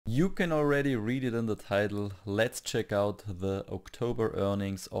You can already read it in the title. Let's check out the October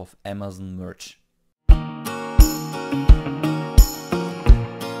earnings of Amazon Merch.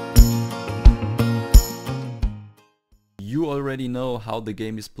 You already know how the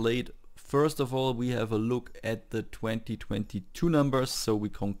game is played. First of all, we have a look at the 2022 numbers, so we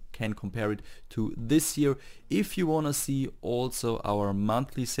can compare it to this year. If you want to see also our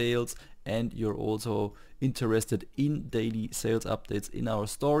monthly sales and you're also interested in daily sales updates in our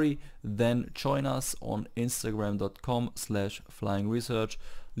story, then join us on instagram.com/flyingresearch,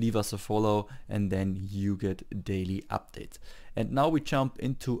 leave us a follow, and then you get daily updates. And now we jump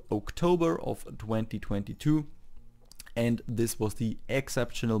into October of 2022. And this was the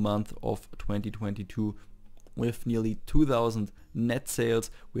exceptional month of 2022 with nearly 2,000 net sales.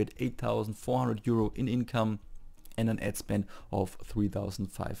 We had 8,400 euro in income and an ad spend of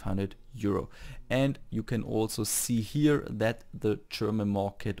 3,500 euro. And you can also see here that the German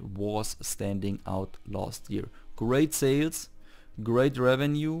market was standing out last year. Great sales, great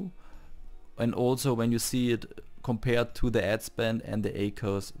revenue, and also when you see it compared to the ad spend and the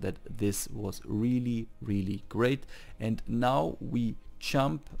ACOs, that this was really great. And now we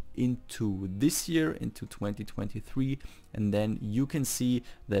jump into this year, into 2023, and then you can see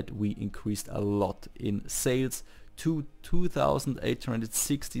that we increased a lot in sales to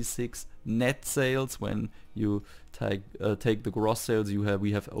 2,866 net sales. When you take the gross sales,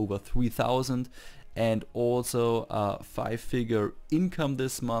 we have over 3,000. And also a 5-figure income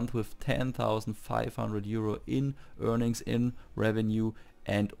this month with 10,500 euro in earnings, in revenue,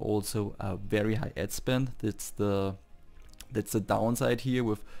 and also a very high ad spend. That's the downside here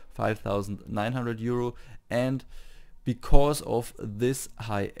with 5,900 euro. And because of this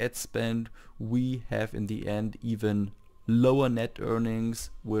high ad spend, we have in the end even lower net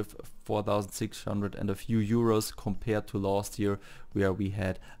earnings with 4,600 and a few euros compared to last year, where we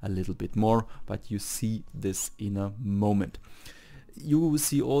had a little bit more, but you see this in a moment. You will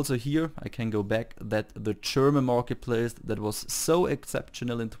see also here, I can go back, that the German marketplace that was so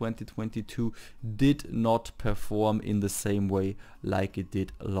exceptional in 2022 did not perform in the same way like it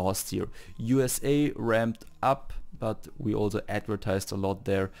did last year. USA ramped up, but we also advertised a lot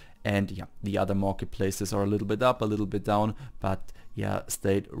there, and yeah, the other marketplaces are a little bit up, a little bit down, but yeah,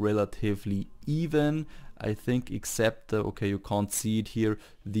 stayed relatively even, I think, except okay, you can't see it here,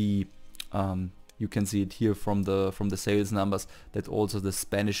 the you can see it here from the sales numbers, that also the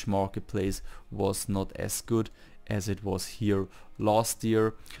Spanish marketplace was not as good as it was here last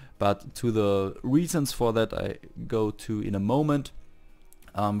year. But to the reasons for that I go to in a moment.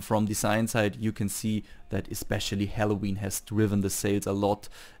 From design side, you can see that especially Halloween has driven the sales a lot,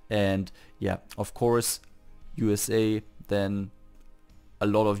 and yeah, of course USA, then a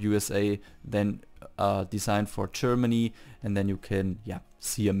lot of USA, then designed for Germany, and then you can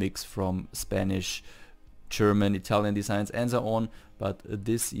see a mix from Spanish, German, Italian designs and so on. But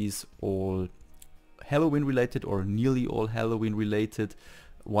this is all Halloween related, or nearly all Halloween related.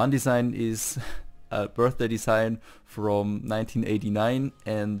 One design is a birthday design from 1989,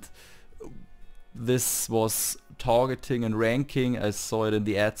 and this was targeting and ranking. I saw it in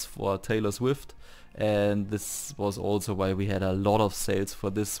the ads for Taylor Swift, and this was also why we had a lot of sales for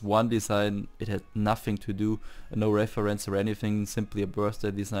this one design. It had nothing to do, no reference or anything, simply a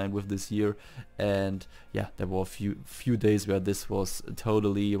birthday design with this year. And yeah, there were a few days where this was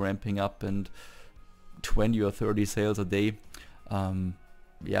totally ramping up, and 20 or 30 sales a day.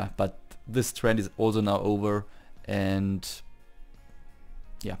 Yeah, but this trend is also now over, and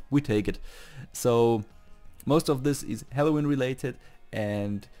yeah, we take it. So most of this is Halloween related,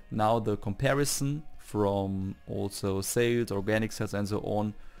 and now the comparison from also sales, organic sales and so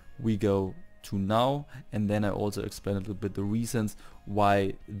on, we go to now, and then I also explain a little bit the reasons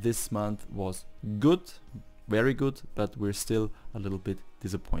why this month was good, very good, but we're still a little bit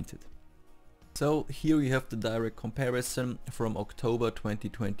disappointed. So here we have the direct comparison from October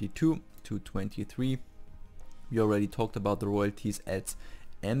 2022 to 23. We already talked about the royalties, ads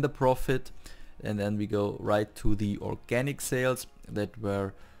and the profit, and then we go right to the organic sales that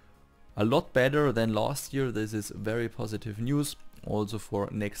were a lot better than last year. This is very positive news also for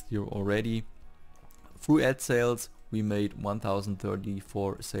next year already. Through ad sales we made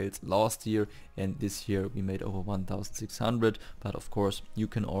 1,034 sales last year, and this year we made over 1,600, but of course you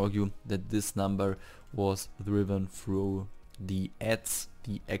can argue that this number was driven through the ads,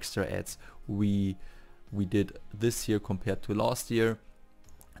 the extra ads we did this year compared to last year.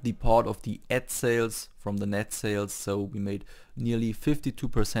 The part of the ad sales from the net sales, so we made nearly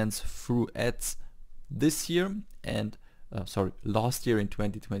 52% through ads this year, and last year in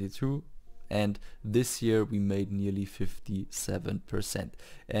 2022, and this year we made nearly 57%.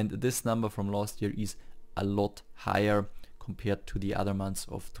 And this number from last year is a lot higher compared to the other months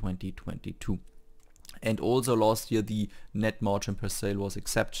of 2022. And also last year the net margin per sale was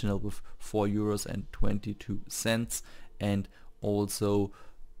exceptional with €4.22, and also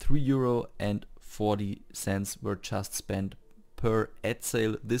 €3.40 were just spent per ad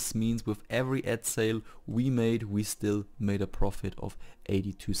sale. This means with every ad sale we made, we still made a profit of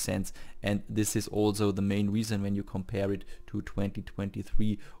 82 cents. And this is also the main reason when you compare it to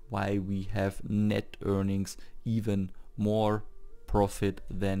 2023 why we have net earnings even more profit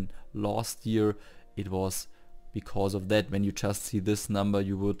than last year. It was because of that. When you just see this number,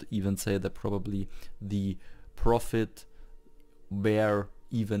 you would even say that probably the profit were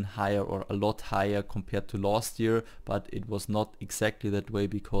even higher or a lot higher compared to last year, but it was not exactly that way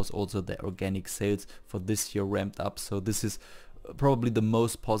because also the organic sales for this year ramped up. So this is probably the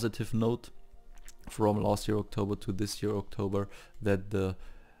most positive note from last year October to this year October, that the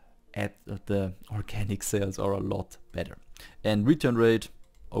organic sales are a lot better. And return rate,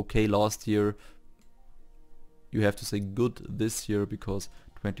 okay, last year, you have to say good this year because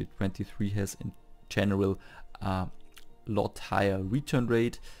 2023 has in general a lot higher return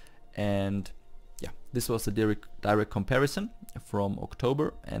rate. And yeah, this was a direct comparison from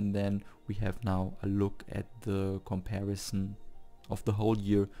October, and then we have now a look at the comparison of the whole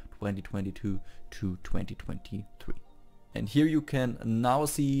year 2022 to 2023. And here you can now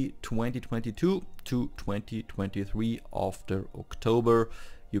see 2022 to 2023 after October.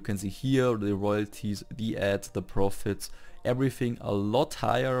 You can see here the royalties, the ads, the profits, everything a lot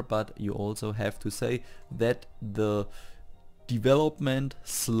higher, but you also have to say that the development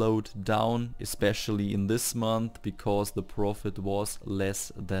slowed down, especially in this month, because the profit was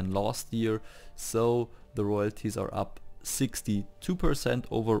less than last year. So the royalties are up 62%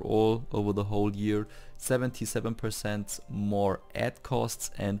 overall over the whole year, 77% more ad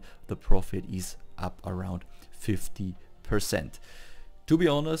costs, and the profit is up around 50%. To be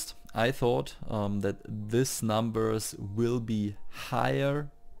honest, I thought that these numbers will be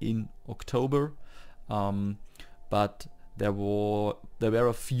higher in October, but there were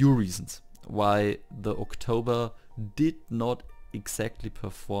a few reasons why the October did not exactly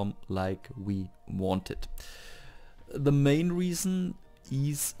perform like we wanted. The main reason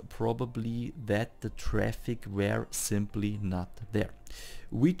is probably that the traffic were simply not there.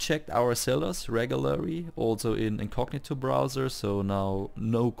 We checked our sellers regularly, also in incognito browser, so now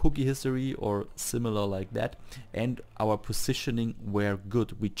no cookie history or similar like that, and our positioning were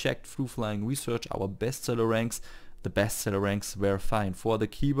good. We checked through flying research our bestseller ranks. The bestseller ranks were fine. For the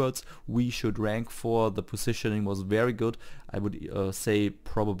keywords we should rank for, the positioning was very good. I would say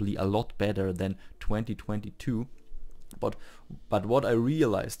probably a lot better than 2022. But what I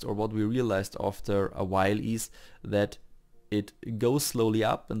realized, or what we realized after a while, is that it goes slowly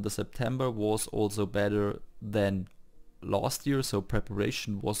up, and the September was also better than last year, so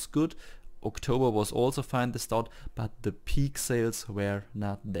preparation was good. October was also fine to start, but the peak sales were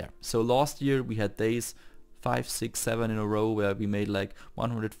not there. So last year we had days 5, 6, 7 in a row where we made like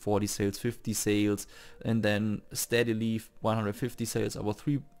 140 sales, 50 sales, and then steadily 150 sales over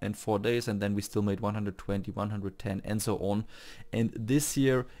 3 and 4 days, and then we still made 120, 110 and so on. And this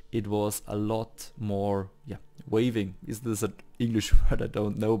year it was a lot more waving. Is this an English word? I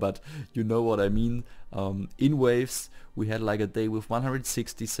don't know, but you know what I mean. In waves. We had like a day with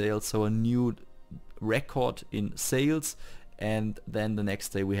 160 sales, so a new record in sales. And then the next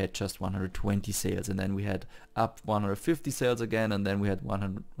day we had just 120 sales, and then we had up 150 sales again, and then we had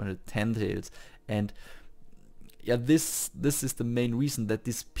 110 sales. And yeah, this is the main reason that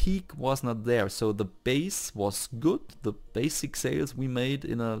this peak was not there. So the base was good, the basic sales we made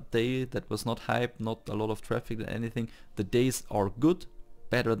in a day that was not hyped, not a lot of traffic or anything, the days are good,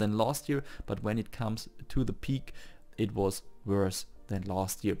 better than last year, but when it comes to the peak it was worse than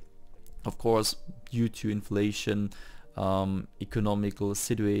last year. Of course, due to inflation, economical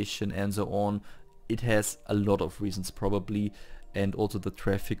situation and so on, it has a lot of reasons probably, and also the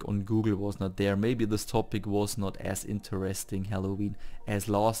traffic on Google was not there. Maybe this topic was not as interesting Halloween as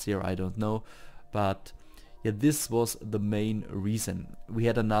last year, I don't know, but yeah, this was the main reason. We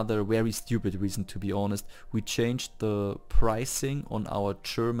had another very stupid reason, to be honest. We changed the pricing on our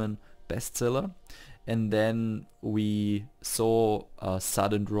German bestseller, and then we saw a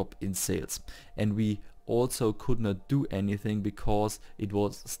sudden drop in sales, and we also could not do anything because it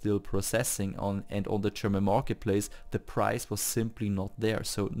was still processing on, and on the German marketplace the price was simply not there,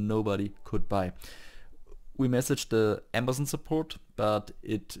 so nobody could buy. We messaged the Amazon support, but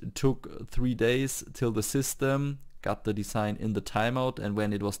it took 3 days till the system got the design in the timeout, and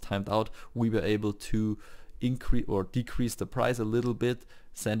when it was timed out we were able to increase or decrease the price a little bit,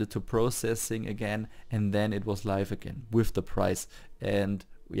 send it to processing again, and then it was live again with the price. And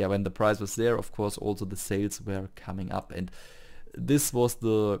yeah, when the price was there, of course also the sales were coming up, and this was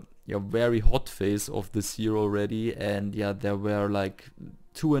the very hot phase of this year already. And yeah, there were like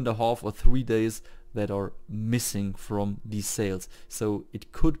 2.5 or 3 days that are missing from these sales, so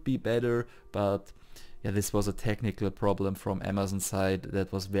it could be better, but yeah, this was a technical problem from Amazon side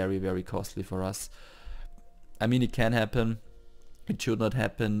that was very, very costly for us. I mean, it can happen, it should not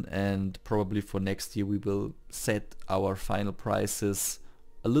happen, and probably for next year we will set our final prices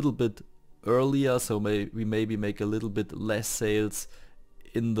a little bit earlier, so we maybe make a little bit less sales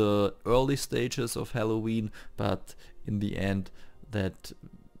in the early stages of Halloween, but in the end that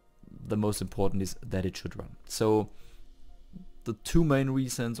the most important is that it should run. So the two main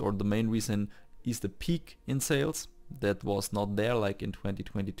reasons, or the main reason, is the peak in sales that was not there like in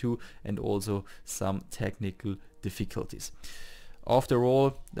 2022, and also some technical difficulties. After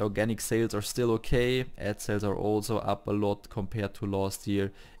all, the organic sales are still okay, ad sales are also up a lot compared to last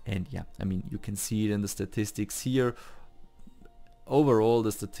year, and yeah, I mean, you can see it in the statistics here. Overall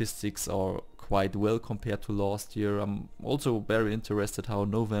the statistics are quite well compared to last year. I'm also very interested how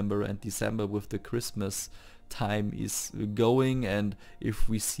November and December with the Christmas time is going, and if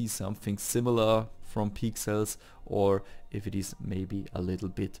we see something similar from peak sales or if it is maybe a little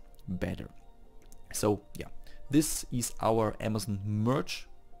bit better. So yeah, this is our Amazon merch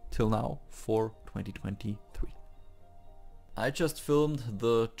till now for 2023. I just filmed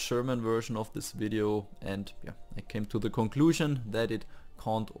the German version of this video, and yeah, I came to the conclusion that it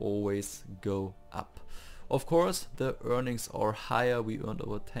can't always go up. Of course, the earnings are higher. We earned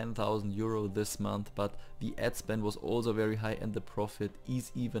over 10,000 euro this month, but the ad spend was also very high, and the profit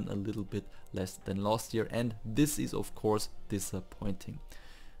is even a little bit less than last year, and this is of course disappointing.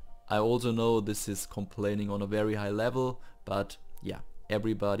 I also know this is complaining on a very high level, but yeah,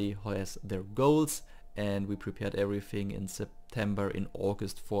 everybody has their goals, and we prepared everything in September, in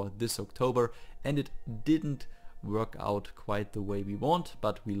August for this October, and it didn't work out quite the way we want,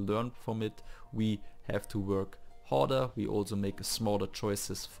 but we learned from it. We have to work harder. We also make smarter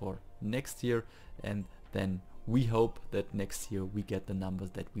choices for next year, and then we hope that next year we get the numbers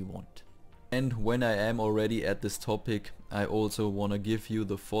that we want. And when I am already at this topic, I also want to give you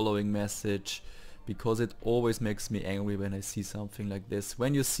the following message, because it always makes me angry when I see something like this.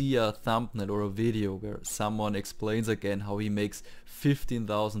 When you see a thumbnail or a video where someone explains again how he makes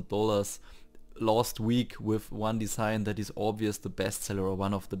 $15,000 last week with one design that is obvious the bestseller or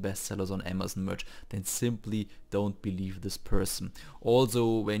one of the best sellers on Amazon merch, then simply don't believe this person.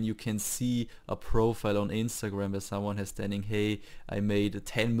 Also, when you can see a profile on Instagram where someone has standing, hey, I made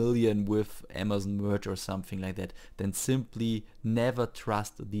 10 million with Amazon merch or something like that, then simply never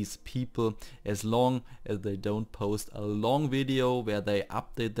trust these people as long as they don't post a long video where they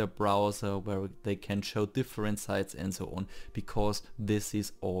update their browser, where they can show different sites and so on, because this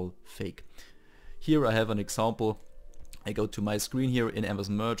is all fake. Here I have an example. I go to my screen here in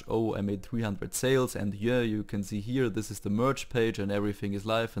Amazon merch. Oh, I made 300 sales, and yeah, you can see here this is the merch page and everything is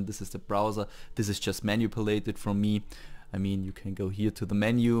live, and this is the browser. This is just manipulated from me. I mean, you can go here to the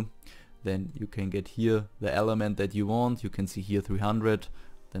menu, then you can get here the element that you want. You can see here 300,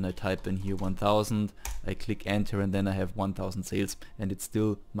 then I type in here 1000, I click enter, and then I have 1000 sales, and it's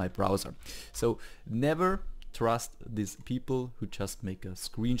still my browser. So never trust these people who just make a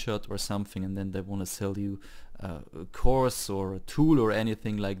screenshot or something and then they want to sell you a course or a tool or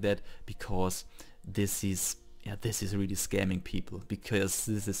anything like that, because this is really scamming people, because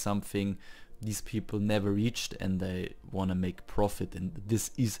this is something these people never reached and they want to make profit, and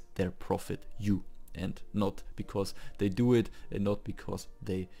this is their profit, and not because they do it and not because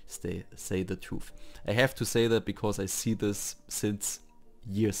they say the truth. I have to say that because I see this since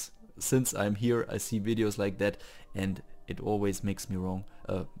years. Since I'm here, I see videos like that, and it always makes me wrong.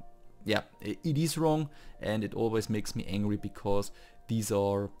 Yeah, it is wrong, and it always makes me angry, because these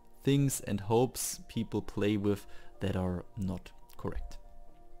are things and hopes people play with that are not correct.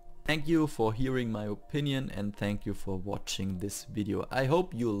 Thank you for hearing my opinion, and thank you for watching this video. I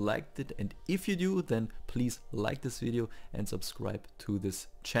hope you liked it, and if you do, then please like this video and subscribe to this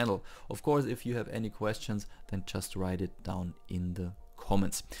channel. Of course, if you have any questions, then just write it down in the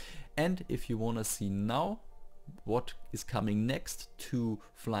comments. And if you want to see now what is coming next to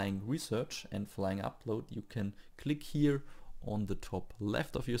Flying Research and Flying Upload, you can click here on the top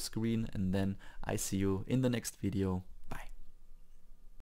left of your screen, and then I see you in the next video.